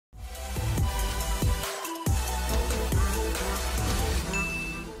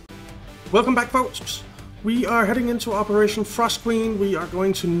Welcome back, folks. We are heading into Operation Frost Queen. We are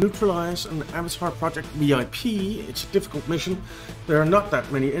going to neutralize an Avatar Project VIP. It's a difficult mission. There are not that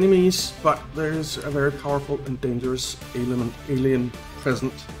many enemies, but there is a very powerful and dangerous alien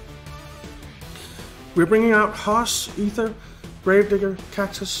present. We're bringing out Hoss, Ether, Gravedigger,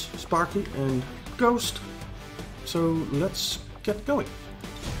 Cactus, Sparky, and Ghost. So let's get going.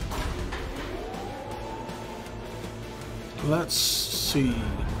 Let's see.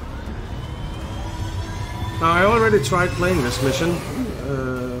 Now, I already tried playing this mission,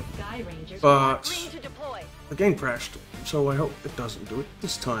 but the game crashed, so I hope it doesn't do it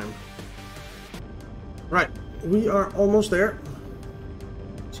this time. Right, we are almost there,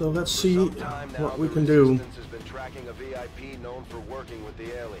 so let's see what we can do. Has been tracking a VIP known for working with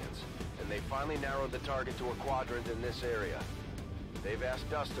the aliens, and they finally narrowed the target to a quadrant in this area. They've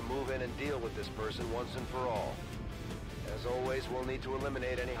asked us to move in and deal with this person once and for all. As always, we'll need to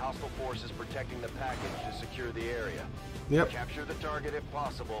eliminate any hostile forces protecting the package to secure the area. Yep. Capture the target if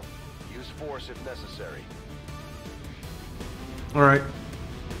possible. Use force if necessary. Alright.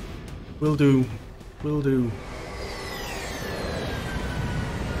 Will do. Will do.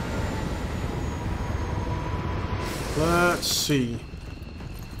 Let's see.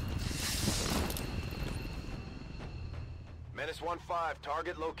 Menace 1-5,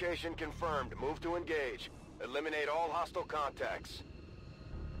 target location confirmed. Move to engage. Eliminate all hostile contacts.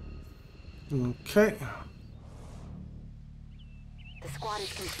 Okay. The squad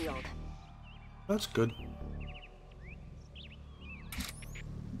is concealed. That's good.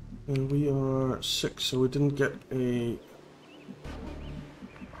 And we are 6, so we didn't get a...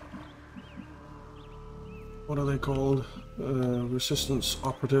 What are they called? Resistance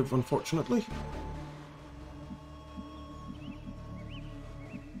operative, unfortunately.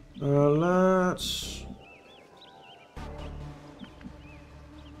 Let's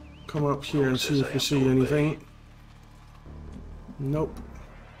come up here and see if we see anything. Nope.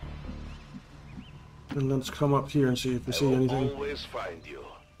 And let's come up here and see if we see anything. Always find you.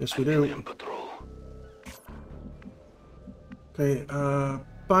 Yes, we do. Patrol. Okay,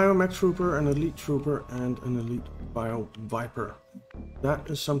 Biomech Trooper, an Elite Trooper, and an Elite Bio Viper. That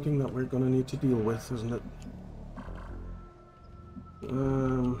is something that we're gonna need to deal with, isn't it?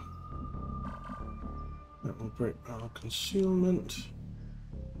 That will break our concealment.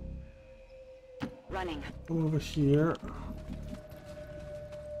 Running. Come over here.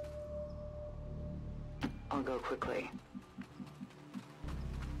 I'll go quickly.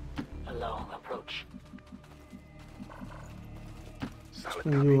 Hello, approach.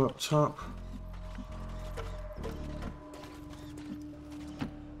 Bring you up top.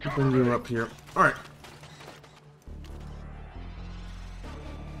 Bring you up here. Alright.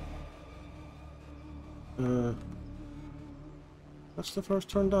 That's the first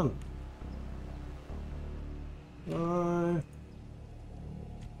turn done.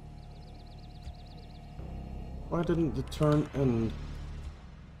 Why didn't the turn end?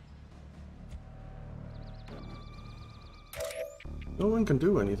 No one can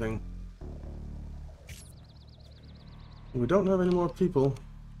do anything. We don't have any more people.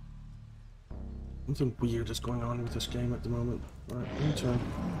 Something weird is going on with this game at the moment. Alright, new turn.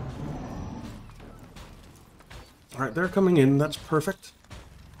 Alright, they're coming in, that's perfect.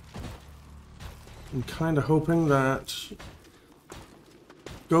 I'm kind of hoping that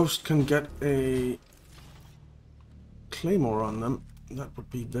Ghost can get a Claymore on them. That would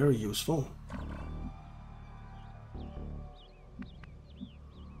be very useful.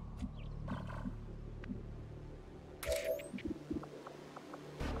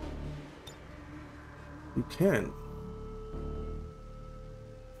 You can.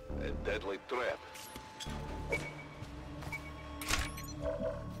 A deadly trap.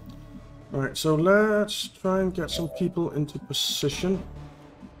 Alright, so let's try and get some people into position.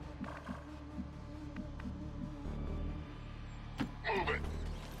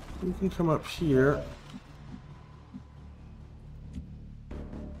 You can come up here.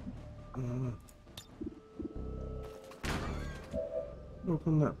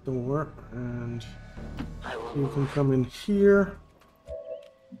 Open that door, and you can come in here.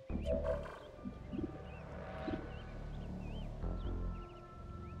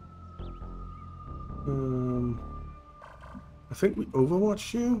 I think we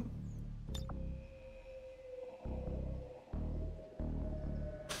overwatch you.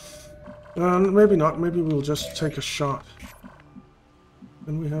 Maybe not. Maybe we'll just take a shot.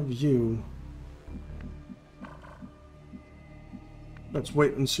 Then we have you. Let's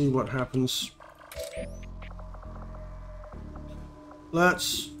wait and see what happens.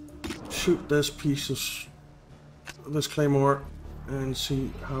 Let's shoot this piece of this claymore and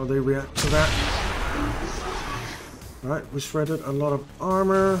see how they react to that. Right, we shredded a lot of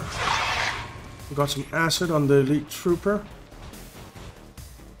armor. We got some acid on the elite trooper.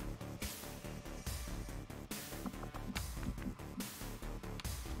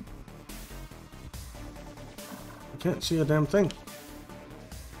 I can't see a damn thing.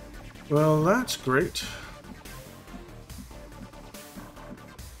 Well, that's great.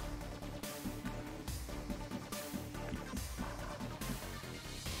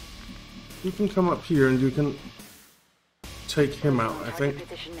 You can come up here and you can take him out, I think.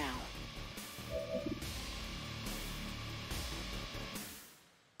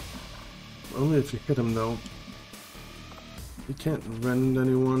 Only if you hit him, though. You can't rend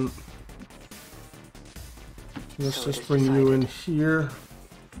anyone. Let's just bring you in here.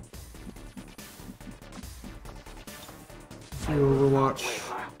 You Overwatch.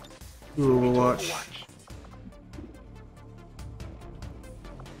 You Overwatch.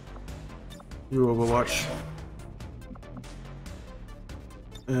 You Overwatch.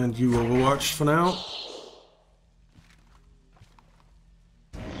 And you Overwatch for now.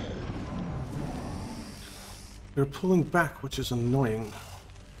 They're pulling back, which is annoying.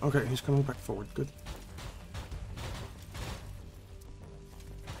 Okay, he's coming back forward. Good.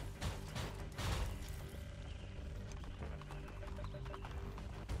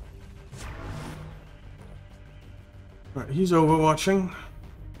 Alright, he's overwatching.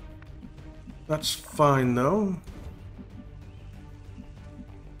 That's fine, though.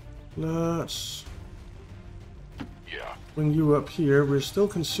 Let's bring you up here. We're still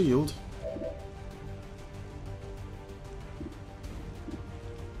concealed.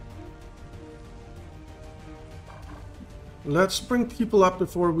 Let's bring people up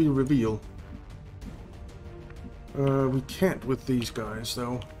before we reveal. We can't with these guys,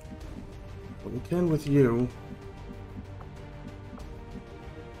 though. But we can with you.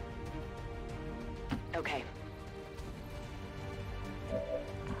 Okay.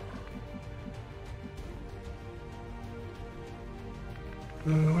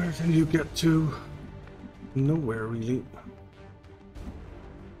 Where can you get to? Nowhere, really.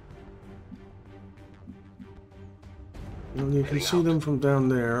 Well, you can see them from down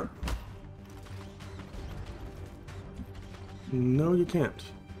there. No, you can't.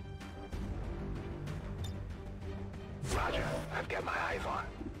 Roger, I've got my eyes on.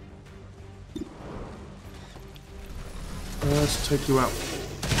 Let's take you out.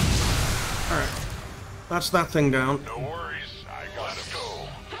 Alright. That's that thing down. No worries, I gotta go.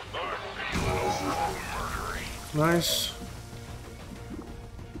 I'm feeling a little murdery. Nice.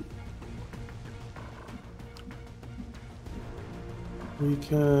 We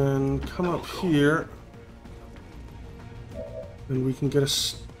can come up here. And we can get a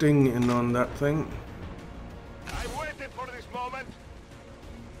sting in on that thing. I waited for this moment.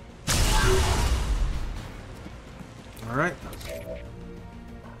 Alright.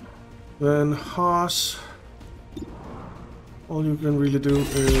 Then Haas. All you can really do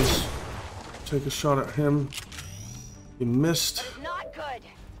is take a shot at him. You missed. Not good.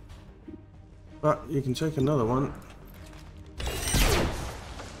 But you can take another one.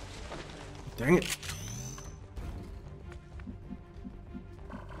 Dang it.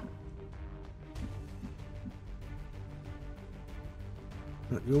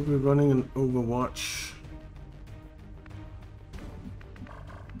 You'll be running an Overwatch.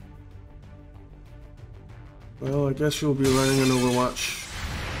 Well, I guess you'll be running an Overwatch.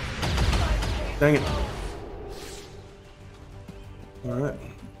 Dang it. Alright.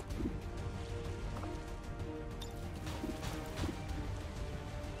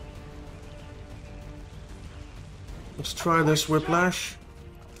 Let's try this Whiplash.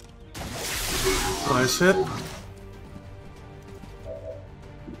 Nice hit.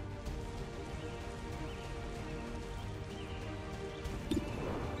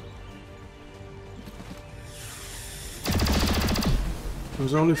 It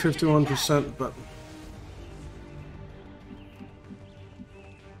was only 51%, but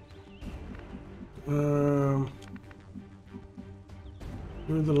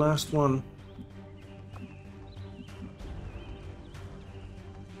you're the last one.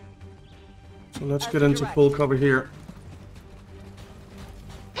 So let's get into full cover here.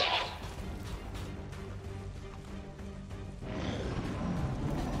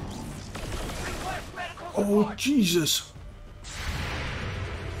 Oh, Jesus!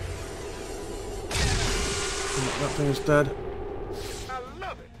 That thing is dead. I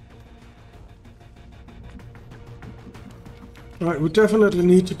love it. Right, we definitely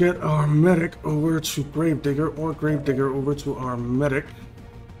need to get our medic over to Gravedigger, or Gravedigger over to our medic.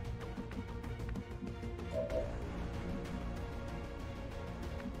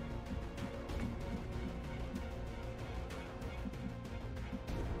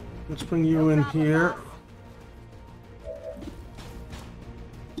 Let's bring you in here.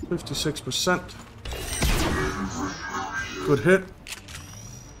 56%. Good hit.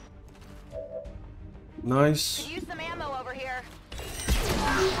 Nice. Could use some ammo over here.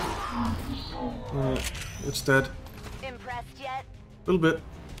 It's dead. Impressed yet? A little bit.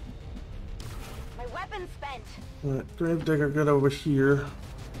 My weapon's spent. Alright, Gravedigger, get over here.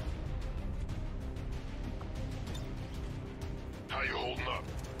 How you holding up?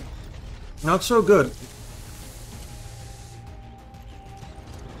 Not so good.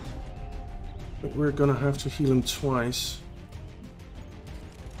 But we're gonna have to heal him twice.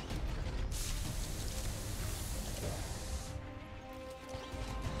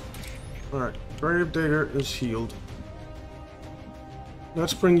 Alright, Gravedigger is healed.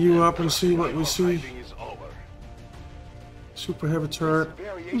 Let's bring you up and see what we see. Hiding is over. Super heavy turret.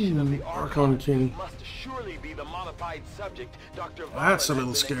 Variation of the Archon King. must surely be the modified subject Dr. That's a Violet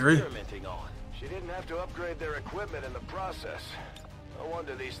little has been scary. experimenting on. She didn't have to upgrade their equipment in the process. No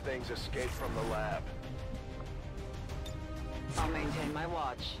wonder these things escaped from the lab. I'll maintain my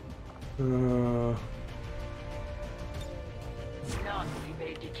watch.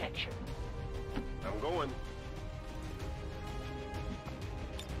 Non-evade detection. I'm going.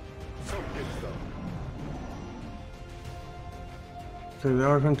 Come get some. Okay, the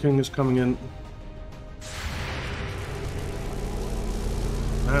Archon King is coming in.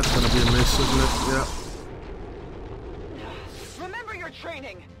 That's gonna be a miss, isn't it? Yeah. Remember your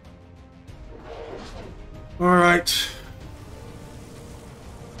training. Alright.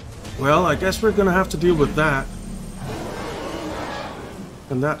 Well, I guess we're gonna have to deal with that.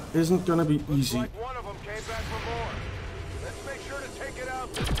 And that isn't gonna be easy. Like one of them came back for more. Let's make sure to take it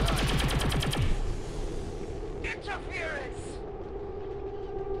out this time. Interference.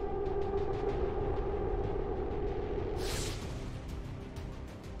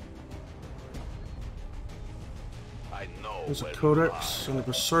 I know. There's a where to Codex and a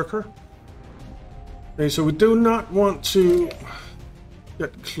Berserker. Okay, so we do not want to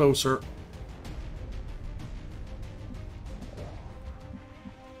get closer.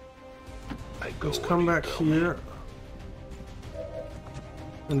 Let's come back here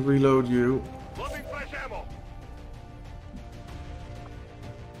and reload you. Loading fresh ammo.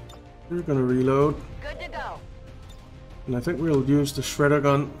 You're gonna reload, Good to go. and I think we'll use the shredder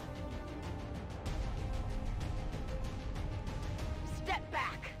gun. Step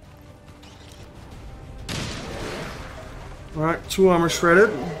back. Alright, 2 armor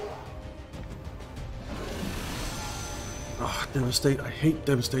shredded. Ah, Devastate. I hate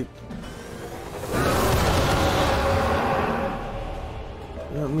Devastate.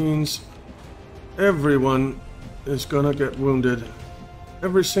 That means everyone is gonna get wounded.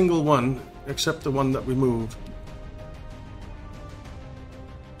 Every single one, except the one that we moved.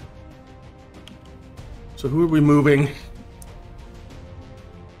 So who are we moving?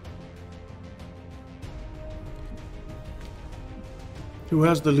 Who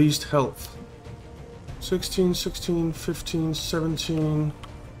has the least health? 16, 16, 15, 17,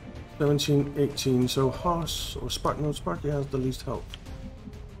 17, 18. So Haas or Sparky, no, Sparky has the least health.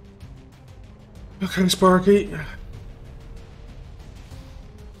 Okay, Sparky.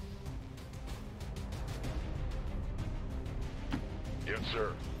 Yes,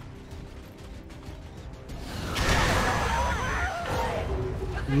 sir.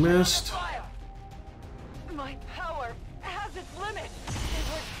 Missed. Fire. My power has its limit. It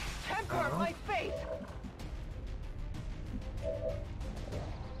would temper my faith.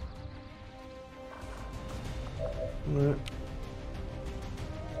 Right.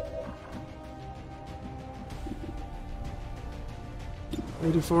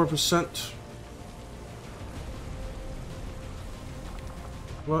 %.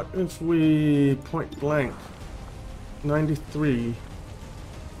 What if we point blank? 93.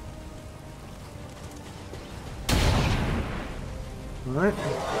 Alright.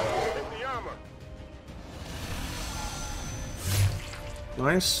 Hit the armor.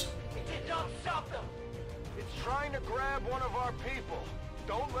 Nice. It did not stop them. It's trying to grab one of our people.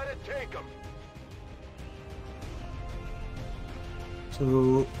 Don't let it take them.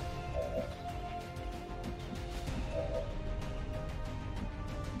 So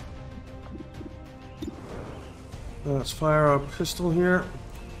let's fire our pistol here.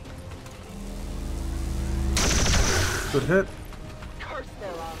 Good hit. Curse their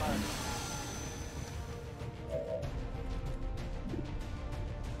armor.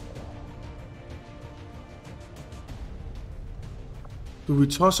 Do we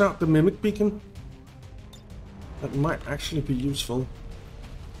toss out the mimic beacon? That might actually be useful.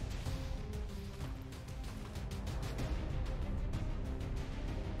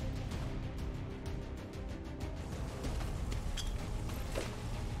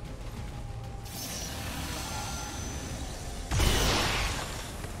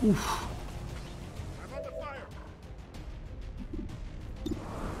 Oof. I'm under fire.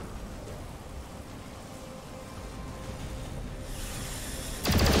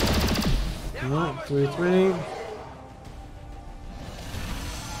 Alright, 3-3.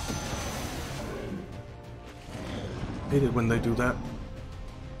 Hate it when they do that.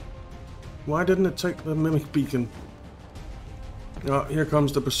 Why didn't it take the mimic beacon? Oh, here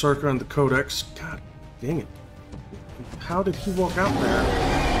comes the Berserker and the Codex. God dang it. How did he walk out there?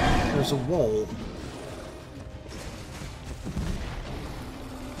 There's a wall.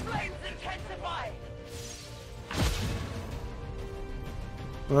 Flames intensify!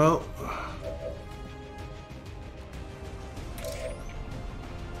 Well...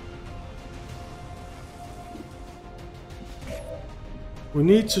 we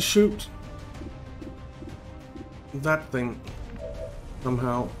need to shoot that thing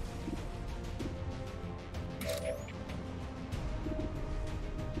somehow.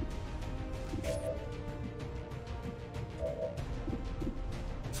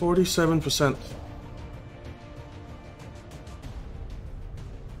 %.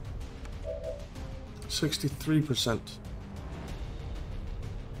 63%.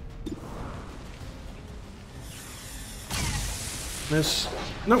 Miss.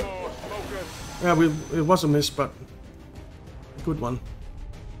 Nope. Yeah, it was a miss, but a good one.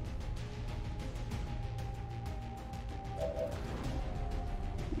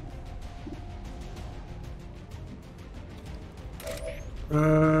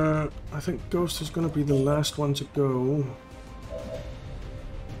 I think Ghost is going to be the last one to go.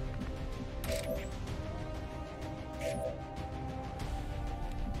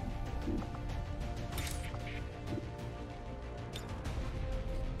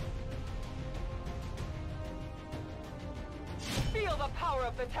 Feel the power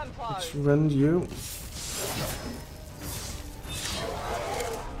of the Templars! Let's rend you.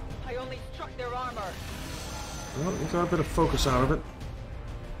 I only struck their armor. Well, we got a bit of focus out of it.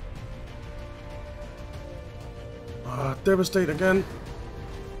 Devastate again.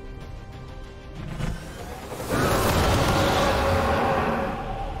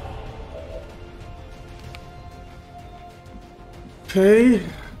 Okay.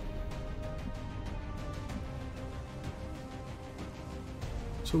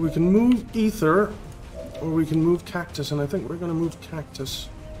 So we can move Ether, or we can move Cactus, and I think we're going to move Cactus.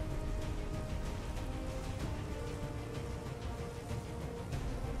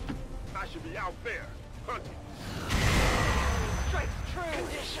 I should be out there hunting. Strikes true!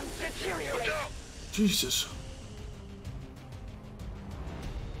 Conditions deteriorate! Jesus.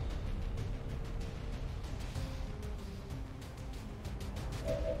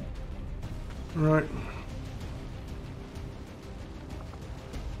 All right.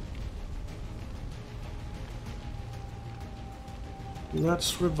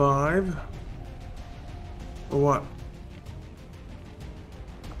 Let's revive. Or what?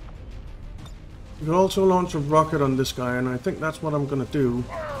 You can also launch a rocket on this guy, and I think that's what I'm gonna do.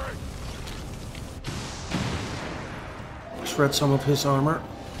 Shred some of his armor.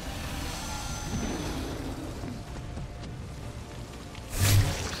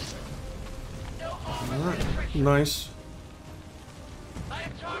 Alright, nice. I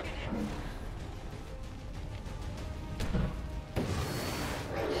am targeted!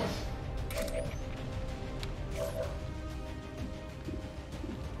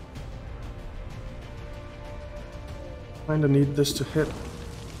 Kinda need this to hit.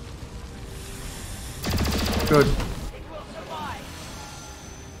 Good. It will survive!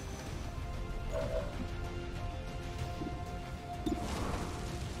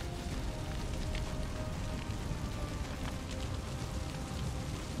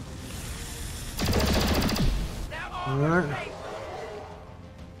 Alright.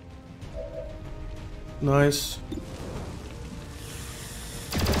 Nice.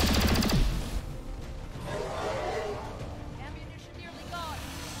 Ammunition nearly gone!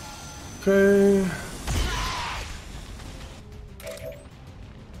 Okay.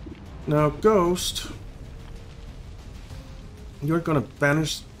 Now, Ghost, you're gonna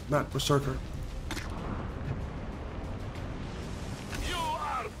banish that Berserker. You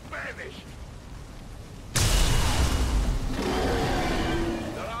are banished.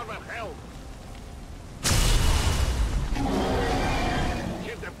 Their armor held.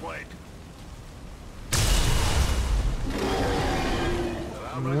 Hit the plate. Their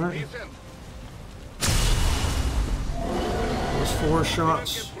armor Alright. is decent. There's 4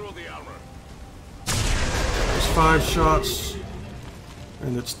 shots. Get through the armor. There's 5 shots.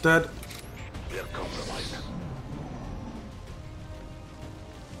 And it's dead. They're compromised.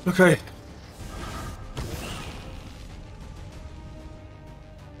 Okay.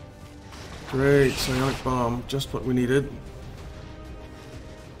 Great, psionic bomb, just what we needed.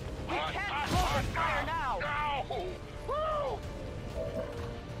 We can't pull this fire now! Ow! Woo!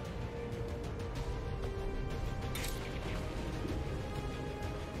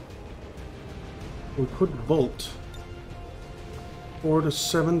 We could bolt. 4 to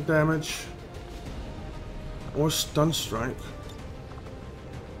 7 damage. Or stun strike.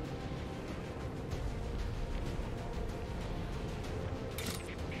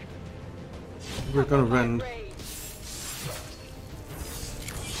 We're gonna rend. The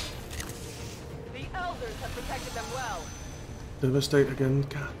elders have protected them well. Devastate again.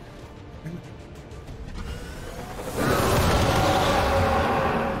 God. Dang it.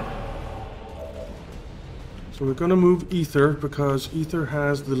 So we're gonna move Ether because Ether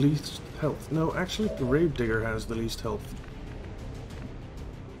has the least health. No, actually Gravedigger has the least health.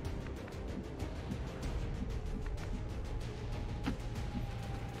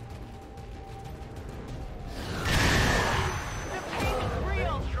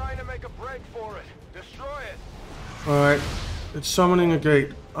 Trying to make a break for it. Destroy it. Alright, it's summoning a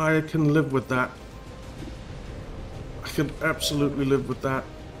gate. I can live with that. I can absolutely live with that.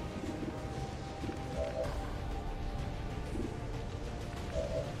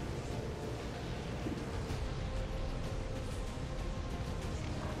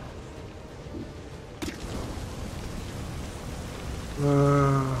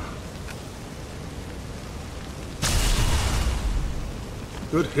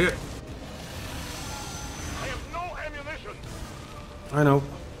 Good hit. I have no ammunition. I know.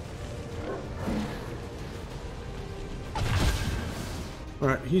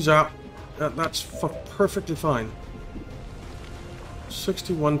 Alright, he's out. That's perfectly fine.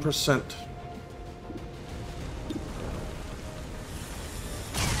 61%.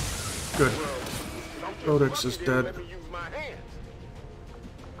 Good. Codex is dead. Let me use my hands.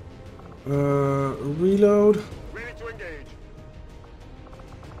 Reload. Ready to engage.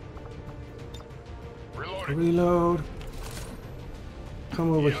 Reloading. Reload.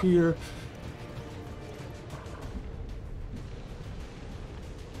 Come over here.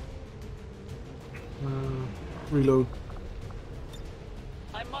 Reload.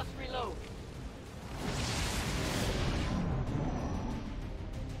 I must reload.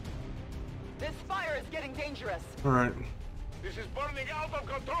 This fire is getting dangerous. Alright. This is burning out of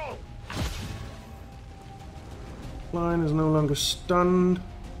control. Line is no longer stunned.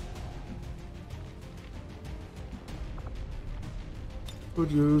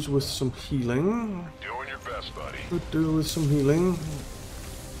 Could use with some healing. Doing your best, buddy. Could do with some healing.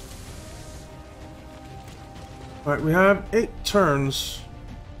 Alright, we have 8 turns.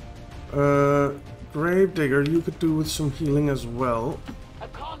 Gravedigger, you could do with some healing as well. A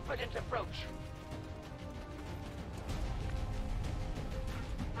confident approach.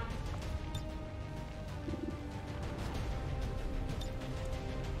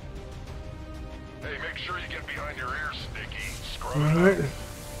 Hey, make sure you get behind your ears, Sticky. Scrub it up. Alright.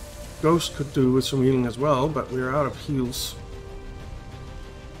 Ghost could do with some healing as well, but we're out of heals.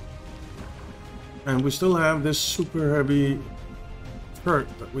 And we still have this super heavy hurt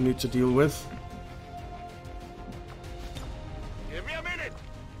that we need to deal with. Give me a minute.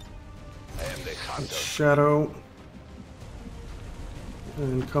 I am the hunter. Shadow.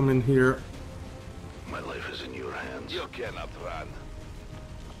 And come in here. My life is in your hands. You cannot run.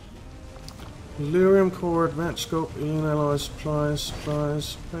 Lyrium core, advanced scope, alien alloys,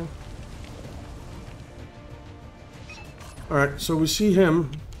 supplies. Okay. Alright, so we see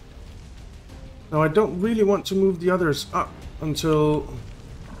him. Now I don't really want to move the others up until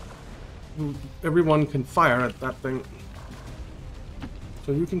everyone can fire at that thing.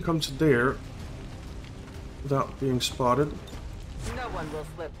 So you can come to there without being spotted. No one will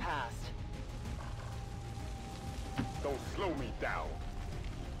slip past. Don't slow me down.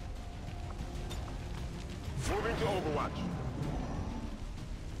 Moving to Overwatch.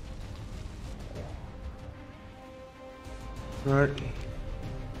 Right.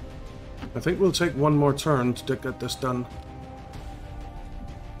 I think we'll take one more turn to get this done.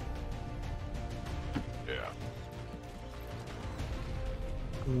 Yeah.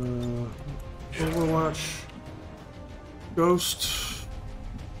 Overwatch. Ghost.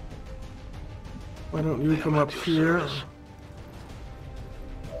 Why don't you come up here?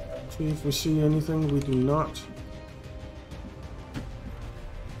 See if we see anything. We do not.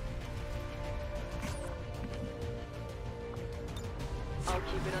 I'll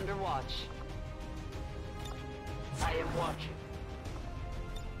keep it under watch. I am watching.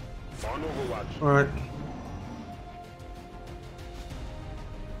 On Overwatch. Alright.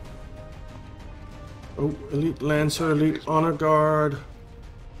 Oh, Elite Lancer, Elite Honor Guard.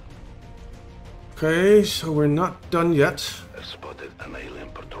 Okay, so we're not done yet. I've spotted an alien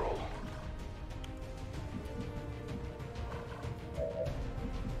patrol.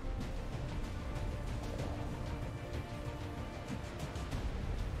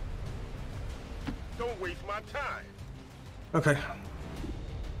 Don't waste my time. Okay.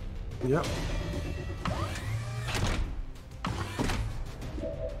 Yep.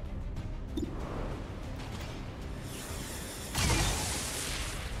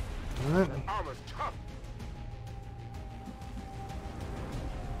 Alright. Armor's tough.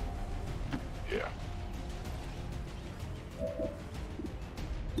 Yeah.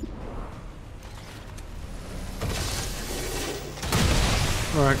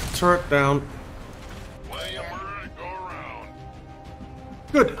 Alright, turret down. Plenty of murder to go around.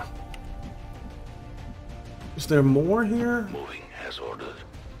 Good. Is there more here? Moving as ordered.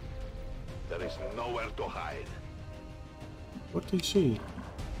 There is nowhere to hide. What do you see?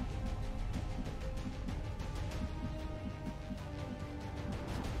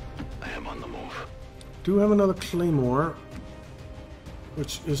 I am on the move. Do have another claymore,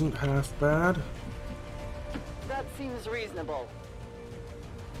 which isn't half bad. That seems reasonable.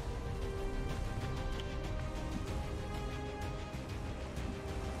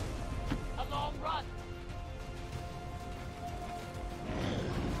 A long run.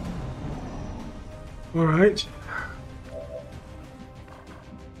 All right.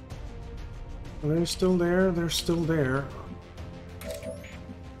 Are they still there? They're still there.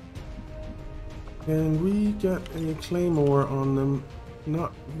 Can we get a claymore on them?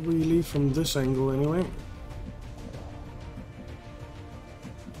 Not really from this angle anyway.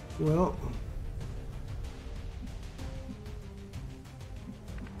 Well,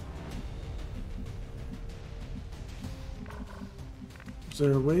 is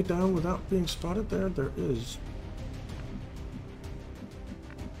there a way down without being spotted there? There is.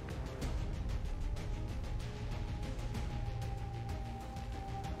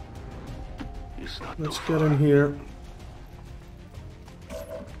 It's not Let's too get far. in here.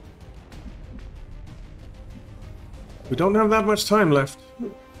 We don't have that much time left.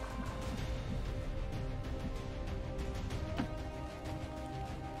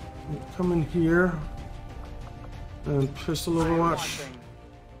 Come in here and pistol overwatch.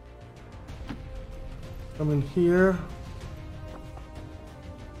 Come in here.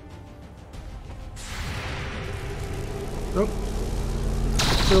 Nope.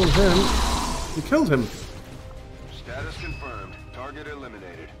 Killed him. You killed him. Status confirmed. Target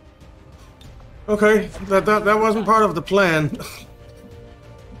eliminated. Okay, that wasn't part of the plan. Good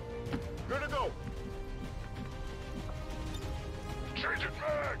to go. Change it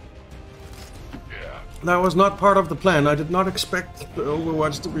back. Yeah. That was not part of the plan. I did not expect the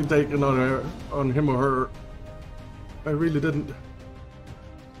Overwatch to be taken on her, on him or her. I really didn't.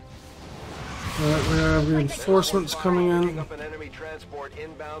 Alright, we have reinforcements coming Picking in. up an enemy transport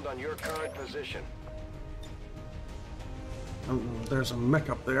inbound on your current position. There's a mech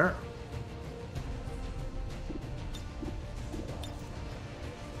up there.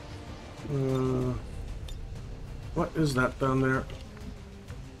 What is that down there?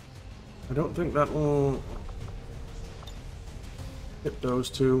 I don't think that will hit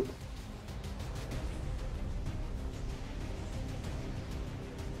those two.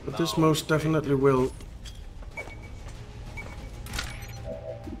 But this most definitely will.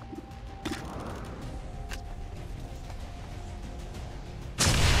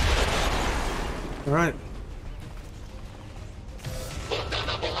 All right.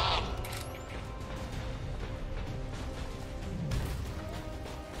 I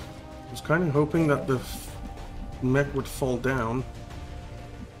was kind of hoping that the mech would fall down.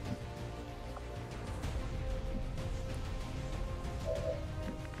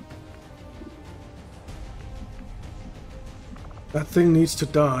 That thing needs to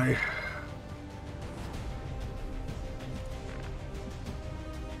die.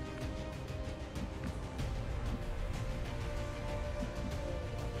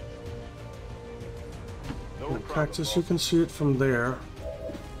 No Cactus, you can see it from there.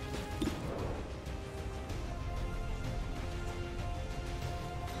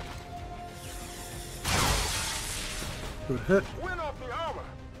 Good hit. Win off the armor.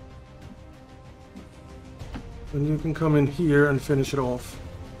 And you can come in here and finish it off.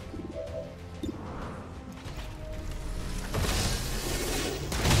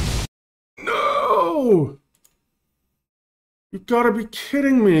 No! You gotta be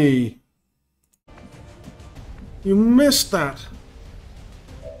kidding me! You missed that!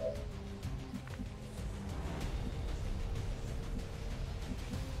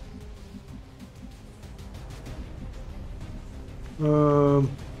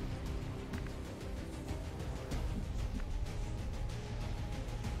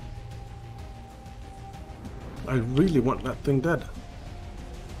 I really want that thing dead.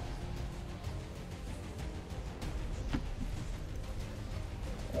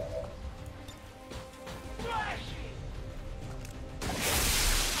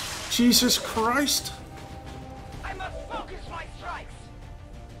 Jesus Christ! I must focus my strikes.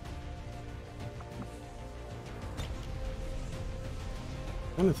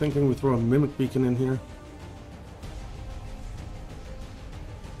 Kind of thinking we throw a mimic beacon in here.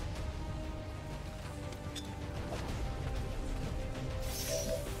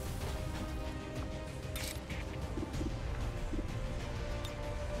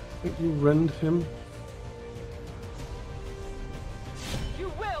 I think you rend him.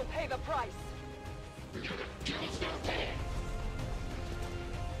 You will pay the price.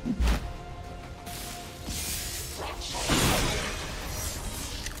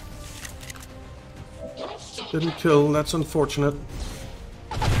 Didn't kill, that's unfortunate.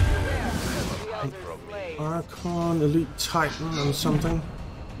 The slave. Archon, Elite Titan, and something.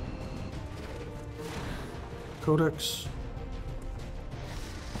 Codex.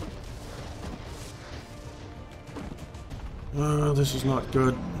 This is not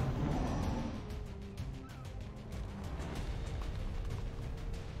good.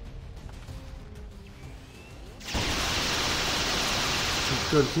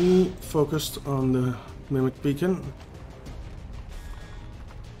 Good, he focused on the mimic beacon.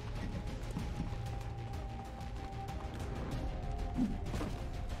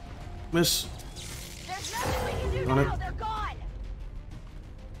 Miss. There's nothing we can do On it. now. They're gone.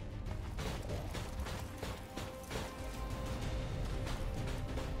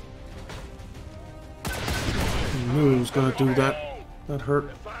 I knew he was gonna do that. That hurt.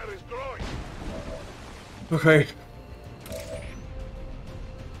 The fire is growing. Okay.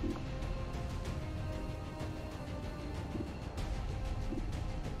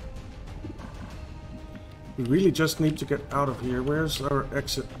 We really just need to get out of here. Where's our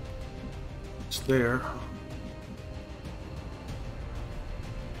exit? It's there.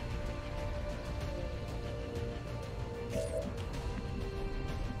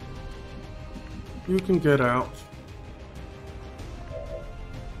 You can get out.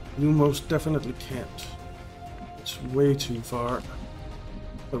 You most definitely can't. It's way too far.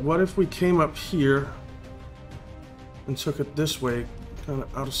 But what if we came up here and took it this way, kind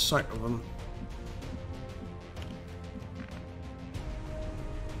of out of sight of them?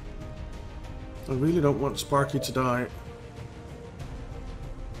 I really don't want Sparky to die.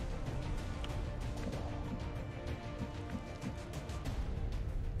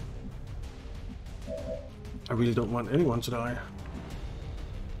 I really don't want anyone to die.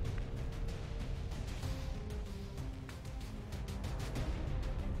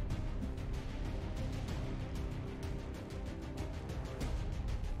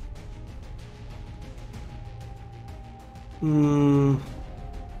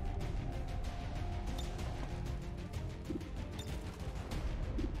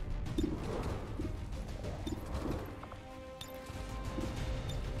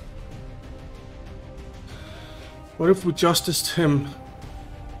 What if we justiced him?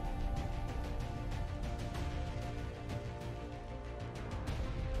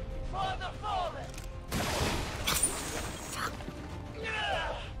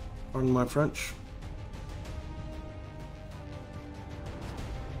 Pardon my French.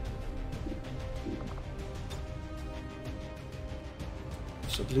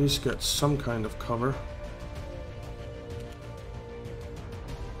 Let's at least get some kind of cover.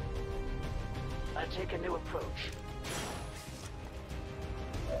 I take a new approach.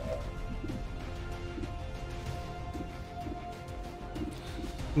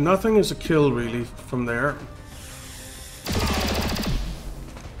 Nothing is a kill really from there.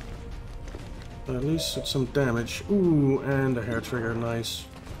 At least it's some damage. Ooh, and a hair trigger, nice.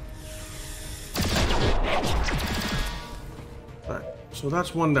 Alright, so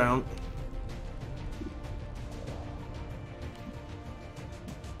that's one down.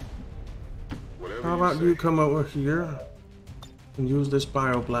 Whatever How about say. you come over here and use this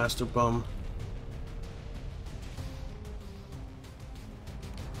bioblaster bomb?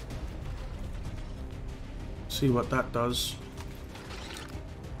 See what that does.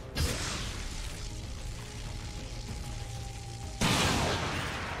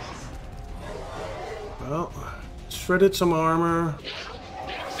 Well, shredded some armor.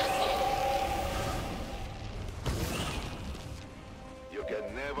 You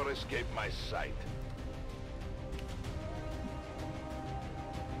can never escape my sight.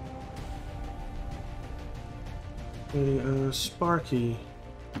 Hey, Sparky,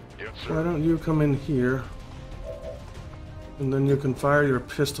 Yes, why sir. don't you come in here? And then you can fire your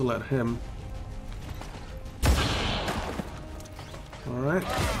pistol at him. Alright.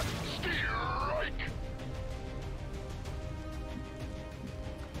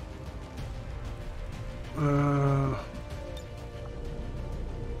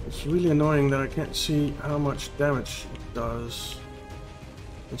 It's really annoying that I can't see how much damage it does.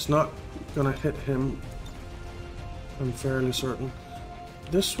 It's not gonna hit him, I'm fairly certain.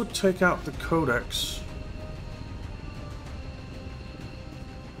 This would take out the codex.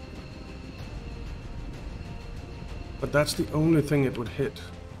 But that's the only thing it would hit.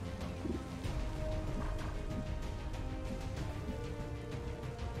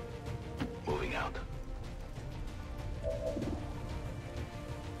 Moving out.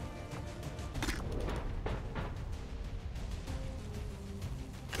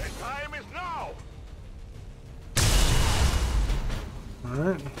 The time is now.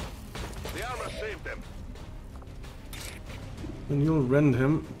 Alright. The armor saved them. And you'll rend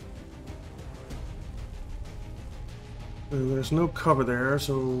him. There's no cover there,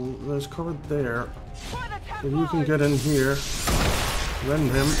 so there's cover there. So you can get in here,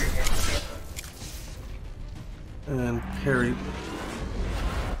 rend him, and parry.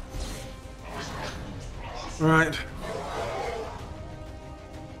 Right.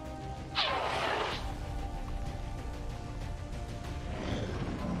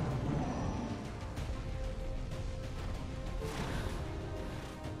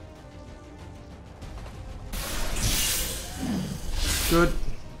 Good.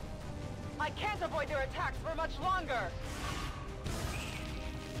 I can't avoid their attacks for much longer.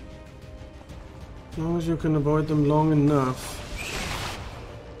 As long as you can avoid them long enough.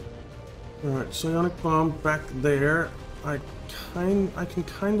 Alright, psionic bomb back there. I can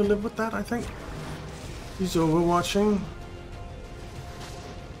kind of live with that, I think. He's overwatching.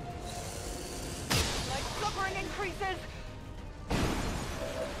 My suffering increases.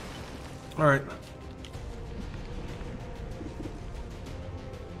 Alright.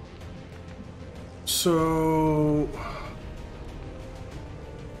 So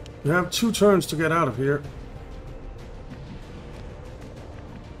you have 2 turns to get out of here.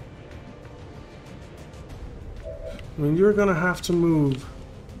 I mean, you're gonna have to move.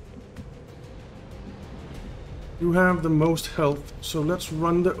 You have the most health, so let's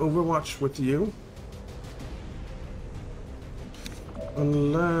run the Overwatch with you.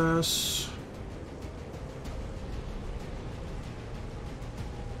 Unless...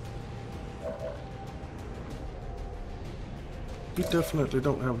 you definitely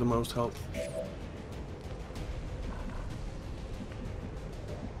don't have the most health.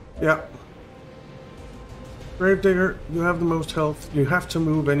 Yeah. Gravedigger, you have the most health. You have to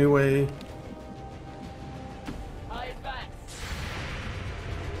move anyway.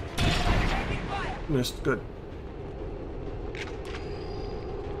 Missed. Good.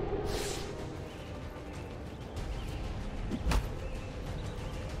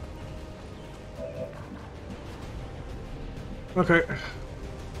 Okay.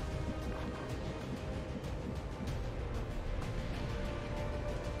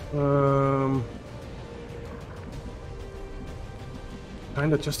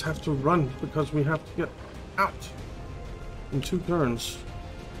 Kinda just have to run because we have to get out in 2 turns.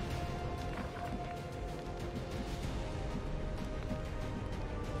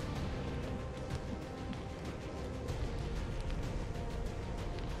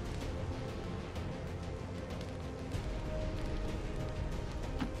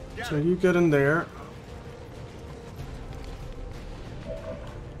 So you get in there.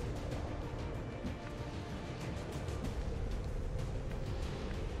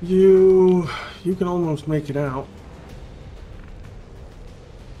 You can almost make it out.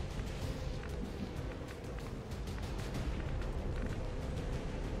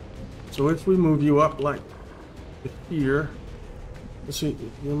 So if we move you up like here, let's see,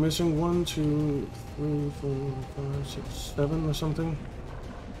 you're missing 1, 2, 3, 4, 5, 6, 7 or something.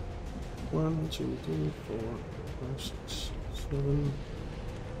 1, 2, 3, 4, 5, 6, 7.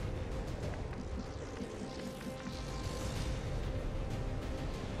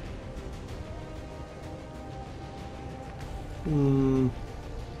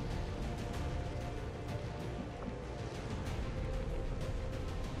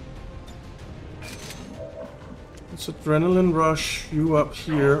 Let's adrenaline rush you up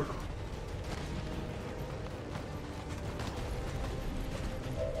here.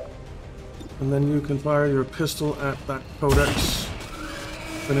 And then you can fire your pistol at that codex.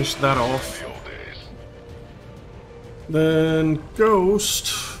 Finish that off. Then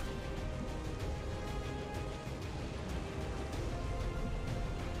Ghost.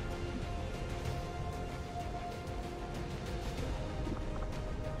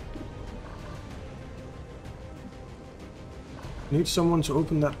 Need someone to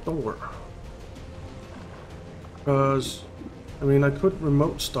open that door. Because, I mean, I could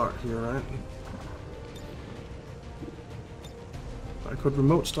remote start here, right? I could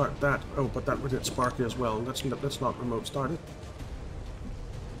remote start that. Oh, but that would hit Sparky as well. Let's not remote start it.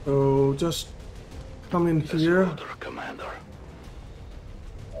 So just come in here. Order, Commander.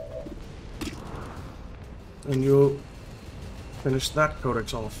 And you'll finish that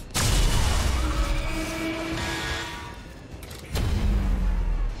codex off.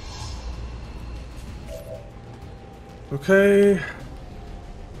 Okay.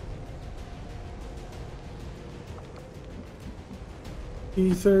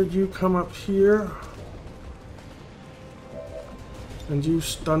 Ether, you come up here. And you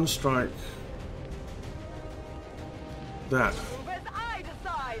stun strike that. Move as I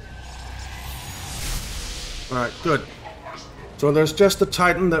decide. Alright, good. So there's just the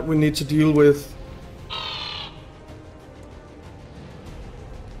Titan that we need to deal with.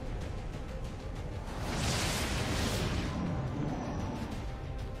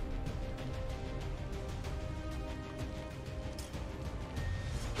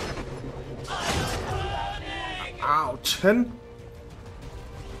 Ow, 10?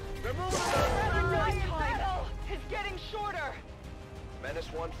 Battle is getting shorter. Menace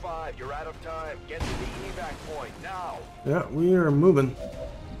 1-5, you're out of time. Get to the evac point, now! Yeah, we are moving.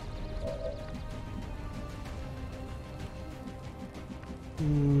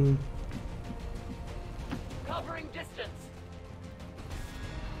 Covering distance.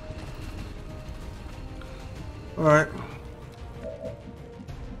 Alright.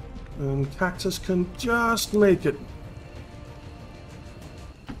 And Cactus can just make it.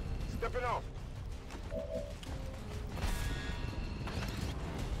 Stepping off!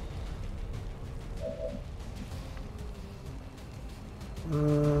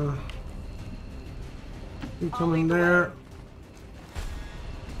 You come in there.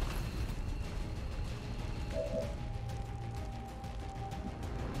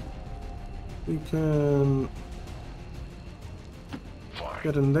 We can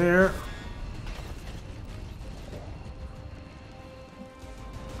get in there.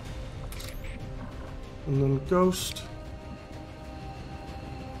 And then Ghost.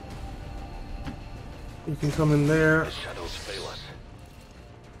 You can come in there. The shadows fail us.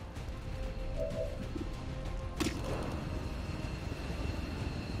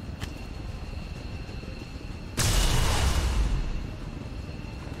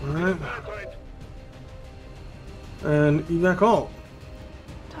 Alright. And evac all.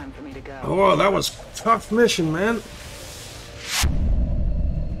 Time for me to go. Oh, that was a tough mission, man.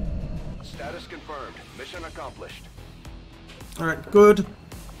 Status confirmed. Mission accomplished. Alright, good.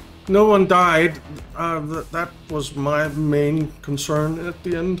 No one died. That was my main concern at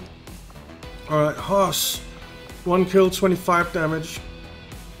the end. Alright, Hoss. 1 kill, 25 damage.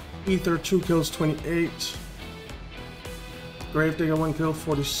 Ether, 2 kills, 28. Gravedigger, 1 kill,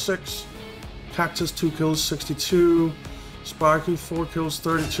 46. Cactus, 2 kills, 62. Sparky, 4 kills,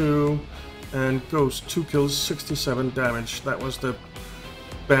 32. And Ghost, 2 kills, 67 damage. That was the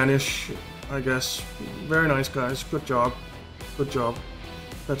banish, I guess. Very nice, guys. Good job. Good job.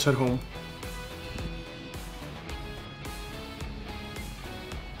 Let's head home.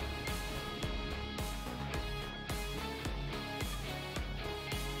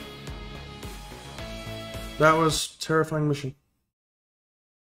 That was a terrifying mission.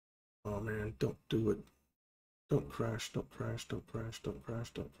 Oh man, don't do it. Don't crash, don't crash, don't crash, don't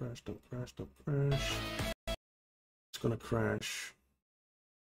crash, don't crash, don't crash, don't crash. It's gonna crash.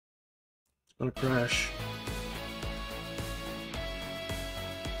 It's gonna crash.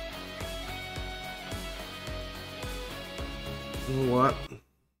 You know what?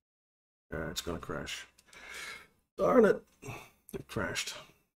 Yeah, it's gonna crash. Darn it. It crashed.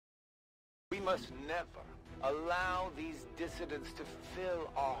 We must never allow these dissidents to fill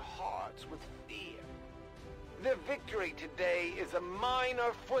our hearts with fear. Their victory today is a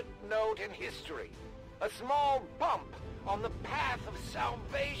minor footnote in history. A small bump on the path of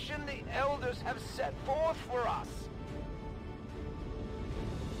salvation the elders have set forth for us.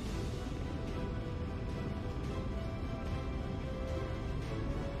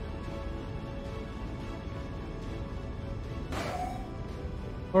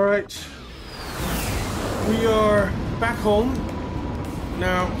 All right. We are back home.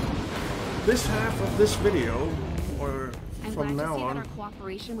 Now, this half of this video, or from now on, our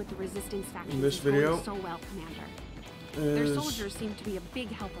cooperation with the resistance faction in this is going video, so well, Commander. Their soldiers seem to be a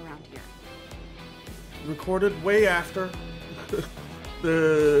big help around here. recorded way after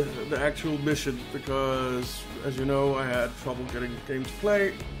the actual mission, because, as you know, I had trouble getting the game to play.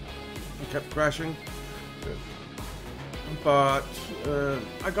 It kept crashing. but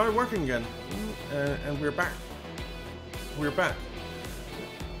I got it working again, and we're back. We're back.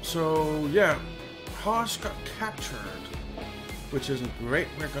 So yeah, Haas got captured, which isn't great.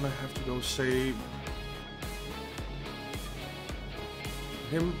 We're gonna have to go save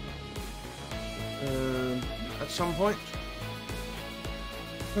him at some point.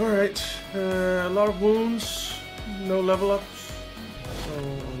 Alright, a lot of wounds, no level ups, so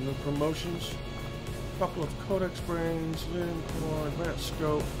no promotions. Couple of codex brains, limb, core, advanced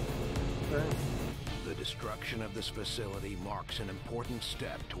scope. Okay. The destruction of this facility marks an important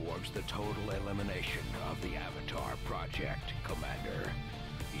step towards the total elimination of the Avatar Project, Commander.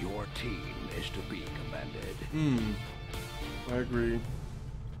 Your team is to be commended. I agree.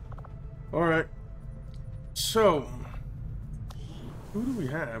 Alright. So, who do we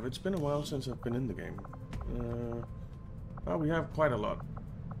have? It's been a while since I've been in the game. Well, we have quite a lot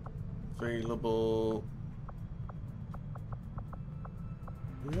available.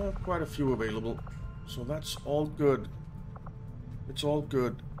 We have quite a few available, so that's all good. It's all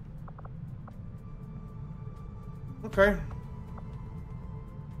good. Okay.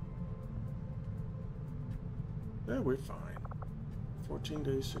 Yeah, we're fine. 14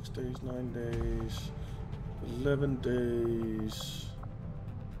 days, 6 days, 9 days, 11 days,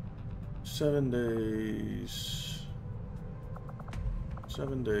 7 days,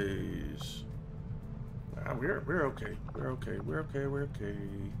 7 days. We're okay. We're okay. We're okay. We're okay.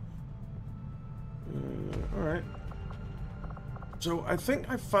 All right. So I think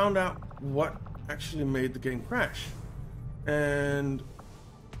I found out what actually made the game crash, and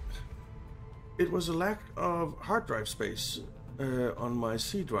it was a lack of hard drive space on my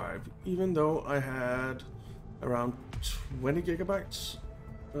C drive. Even though I had around 20 gigabytes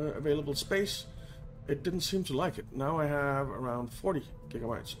available space, it didn't seem to like it. Now I have around 40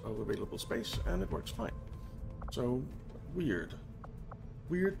 gigabytes of available space, and it works fine. So, weird.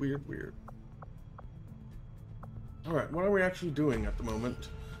 Weird, weird, weird. Alright, what are we actually doing at the moment?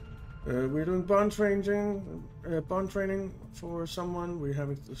 We're doing bond training for someone. We're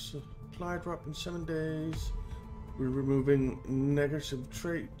having the supply drop in 7 days. We're removing negative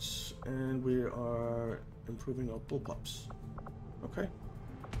traits, and we are improving our bullpups. Okay.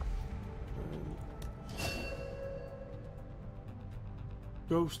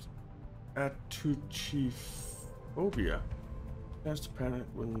 Ghost Atuchiphobia. Has to panic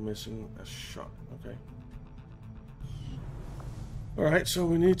when missing a shot. Okay. Alright, so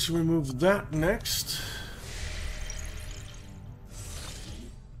we need to remove that next.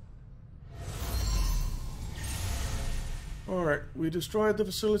 Alright, we destroyed the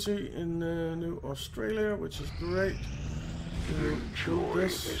facility in New Australia, which is great. Enjoy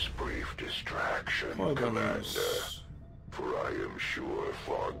this brief distraction, Commander, for I am sure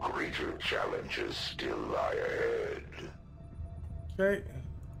far greater challenges still lie ahead. Okay.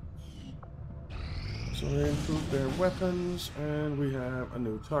 So they improved their weapons, and we have a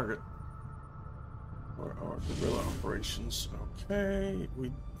new target for our guerrilla operations. Okay,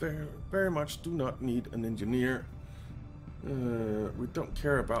 we very much do not need an engineer. We don't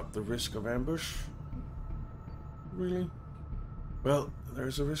care about the risk of ambush. Really? Well,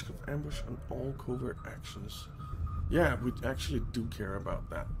 there's a risk of ambush on all covert actions. Yeah, we actually do care about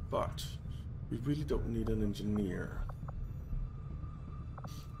that, but we really don't need an engineer.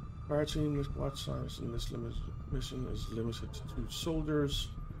 Fire team, the squad size in this mission is limited to 2 soldiers.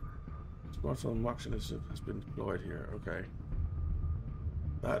 Squad from Mox Initiative has been deployed here. Okay.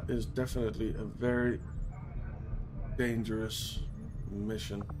 That is definitely a very dangerous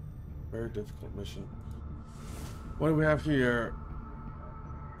mission. Very difficult mission. What do we have here?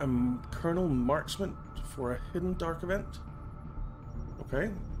 Colonel Marksman for a hidden dark event.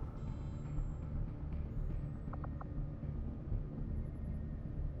 Okay.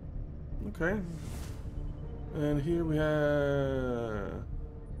 Okay. And here we have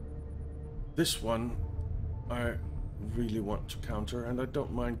this one. I really want to counter, and I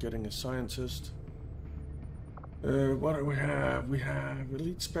don't mind getting a scientist. What do we have? We have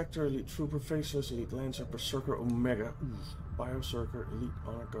Elite Spectre, Elite Trooper, Faceless, Elite Lancer, Berserker, Omega, Bioserker, Elite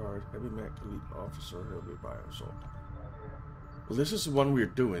Honor Guard, Heavy Mech, Elite Officer, Heavy Bioassault. Well, this is the one we're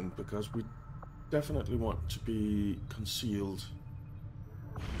doing because we definitely want to be concealed.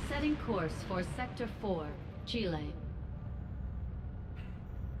 Setting course for Sector 4, Chile.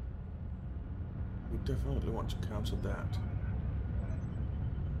 We definitely want to counter that.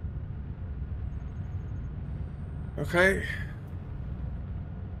 Okay.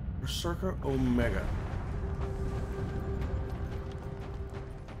 Berserker Omega.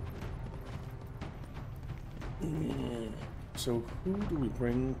 So who do we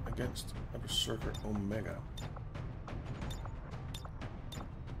bring against a Berserker Omega?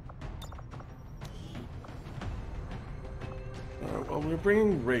 Well, we're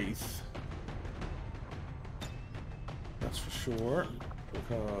bringing Wraith. That's for sure.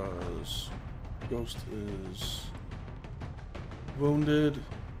 Because Ghost is wounded.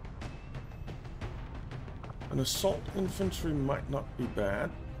 An assault infantry might not be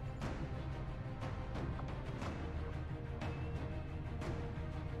bad.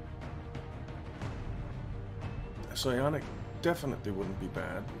 A psionic definitely wouldn't be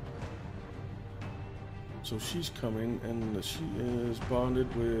bad. So she's coming, and she is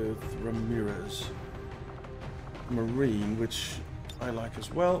bonded with Ramirez. Marine, which I like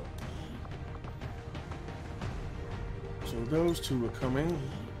as well. So those two are coming.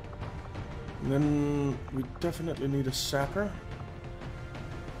 And then we definitely need a sapper.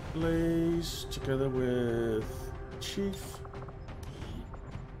 Blaze together with Chief.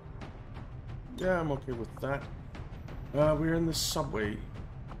 Yeah, I'm okay with that. We're in the subway.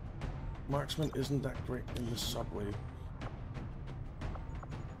 Marksman isn't that great in the subway.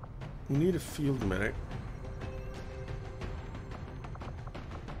 We need a field medic.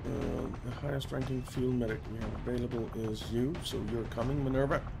 The highest ranking field medic we have available is you, so you're coming,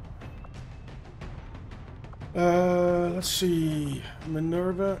 Minerva. Let's see.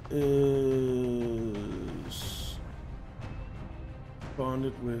 Minerva is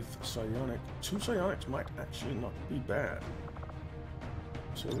bonded with Psionic. 2 Psionics might actually not be bad.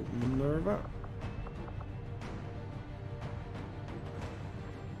 So Minerva.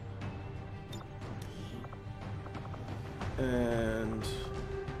 And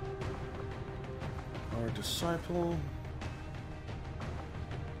our disciple.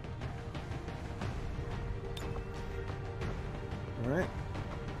 Alright.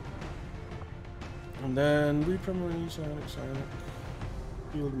 And then Reaper Marine, Psionic,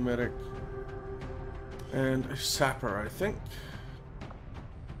 Field Medic, and a Sapper, I think.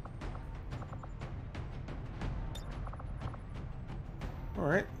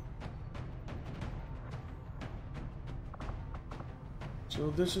 Alright.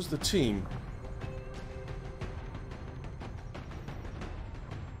 So this is the team.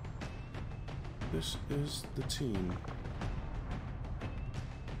 This is the team.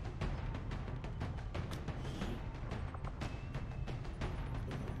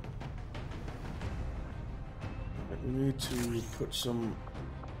 We need to put some...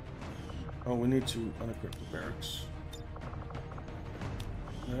 Oh, we need to unequip the barracks.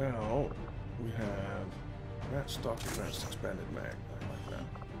 Now, we have that stock advanced expanded mag. I like that.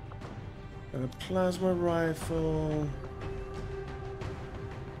 And a plasma rifle.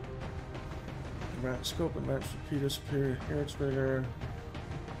 Advanced scope, advanced repeater, superior hair trigger.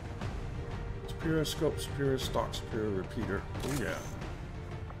 Superior scope, superior stock, superior repeater. Oh yeah.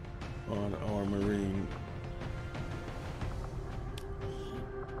 On our marine.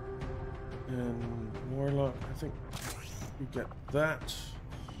 And Warlock, I think we get that.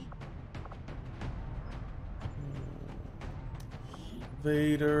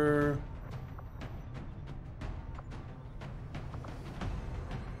 Vader.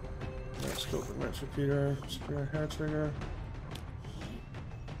 Advanced scope, advanced repeater, superior hair trigger.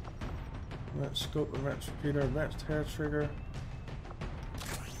 Advanced scope, advanced repeater, advanced hair trigger.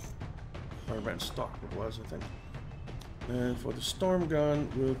 Or advanced stock it was, I think. And for the storm gun,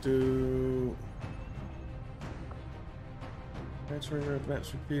 we'll do advanced trigger,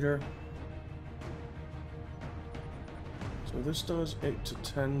 advanced repeater. So this does 8 to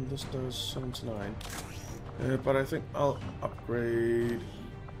 10, this does 7 to 9. But I think I'll upgrade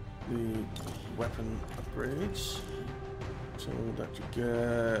the weapon upgrades. So that you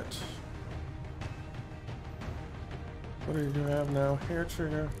get... What do you have now? Hair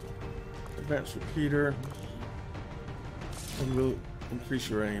trigger, advanced repeater. And we'll increase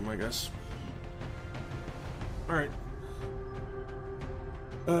your aim, I guess. Alright.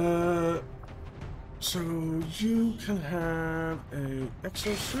 So you can have a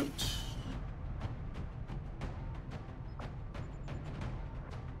exosuit.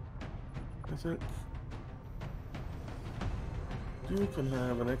 I think. You can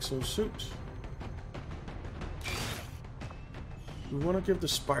have an exosuit. We want to give the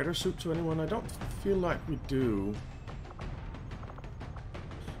spider suit to anyone? I don't feel like we do.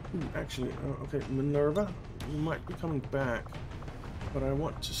 Actually, okay, Minerva, you might be coming back, but I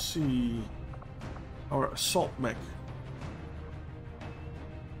want to see our assault mech.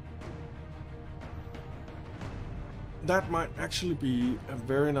 That might actually be a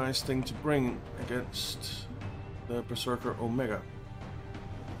very nice thing to bring against the Berserker Omega.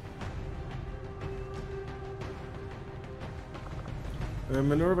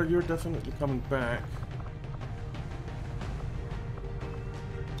 Minerva, you're definitely coming back.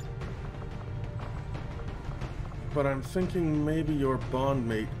 But I'm thinking maybe your bond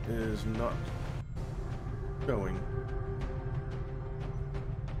mate is not going.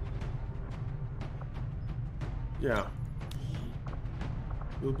 Yeah.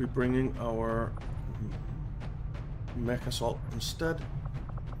 We'll be bringing our mech assault instead.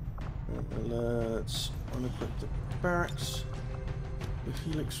 Let's unequip the barracks. The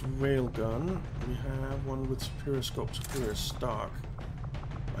Helix railgun. We have one with superior scope, superior stock.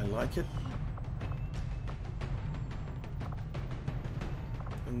 I like it.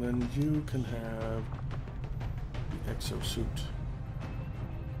 And then you can have the exosuit.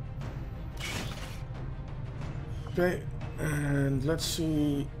 Okay, and let's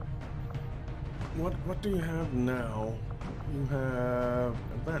see. What do you have now? You have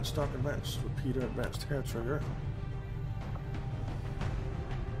advanced stock, advanced repeater, advanced hair trigger.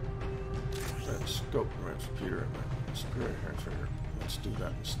 Advanced scope, advanced repeater, advanced superior hair trigger. Let's do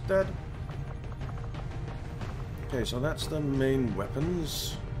that instead. Okay, so that's the main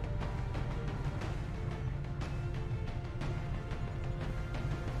weapons.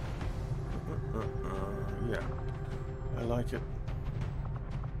 Yeah, I like it.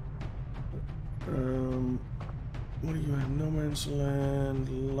 What do you have? No man's land,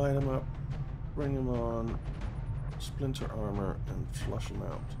 light them up, bring them on, splinter armor, and flush them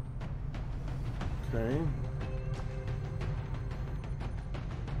out. Okay.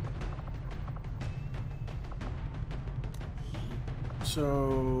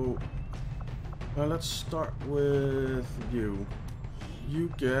 So, let's start with you. You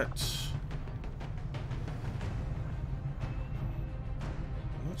get...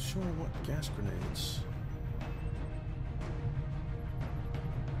 I'm not sure what gas grenades.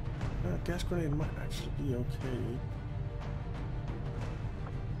 Gas grenade might actually be okay.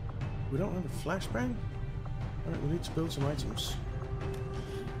 We don't have a flashbang? Alright, we need to build some items.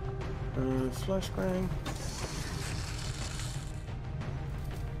 Flashbang.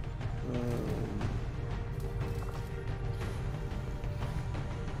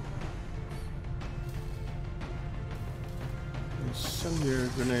 Incendiary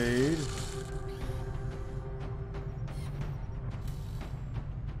grenade.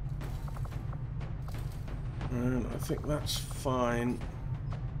 And I think that's fine.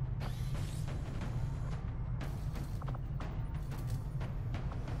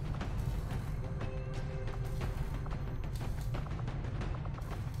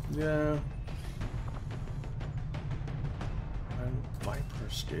 Yeah. And Viper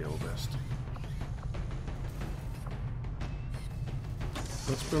scale vest.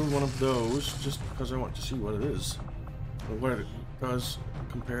 Let's build one of those just because I want to see what it is. Or what it does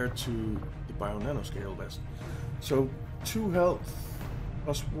compared to the Bio Nanoscale vest. So 2 health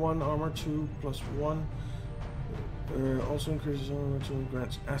plus 1 armor, 2 plus 1. Also increases armor, 2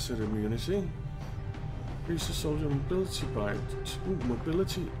 grants acid immunity. Increases soldier mobility by 2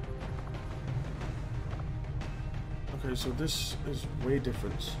 mobility. Okay, so this is way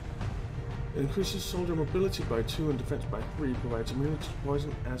different. Increases soldier mobility by 2 and defense by 3. Provides immunity to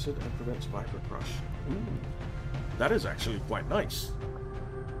poison, acid, and prevents Viper Crush. Ooh, that is actually quite nice.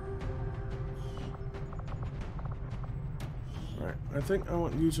 Alright, I think I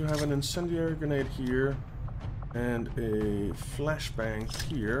want you to have an incendiary grenade here and a flashbang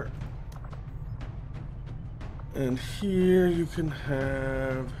here. And here you can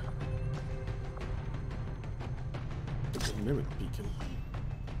have a mimic beacon.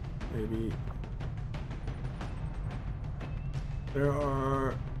 Maybe. There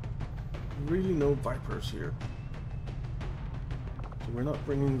are really no Vipers here. So we're not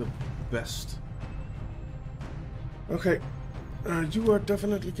bringing the best. Okay. You are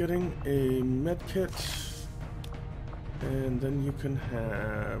definitely getting a medkit. And then you can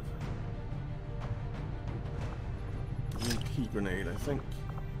have a key grenade, I think.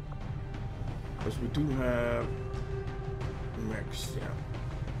 Because we do have mechs, yeah.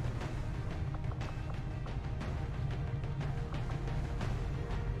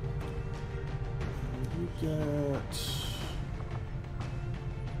 Get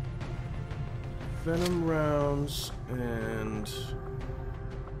venom rounds and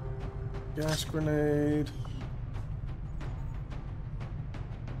gas grenade.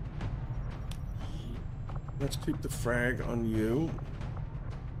 Let's keep the frag on you.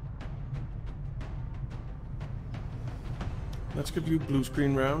 Let's give you blue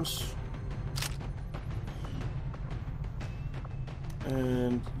screen rounds.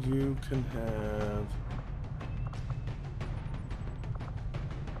 And you can have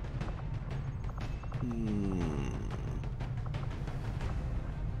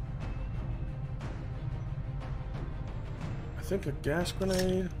I think a gas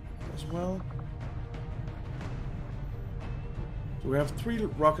grenade as well. So we have 3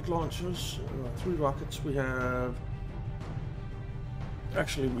 rocket launchers, 3 rockets. We have...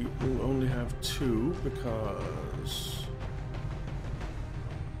 Actually, we will only have 2 because...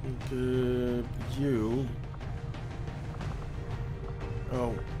 you...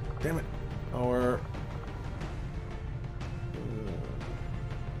 Oh, damn it. Our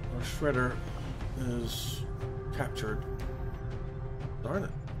shredder is captured. Darn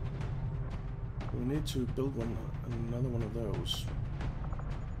it. We need to build another one of those.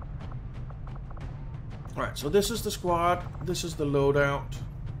 Alright, so this is the squad, this is the loadout.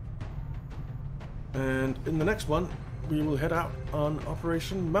 And in the next one, we will head out on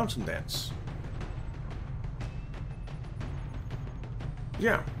Operation Mountain Dance.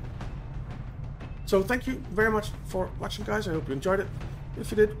 Yeah. So thank you very much for watching, guys. I hope you enjoyed it.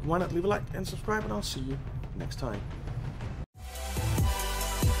 If you did, why not leave a like and subscribe, and I'll see you next time.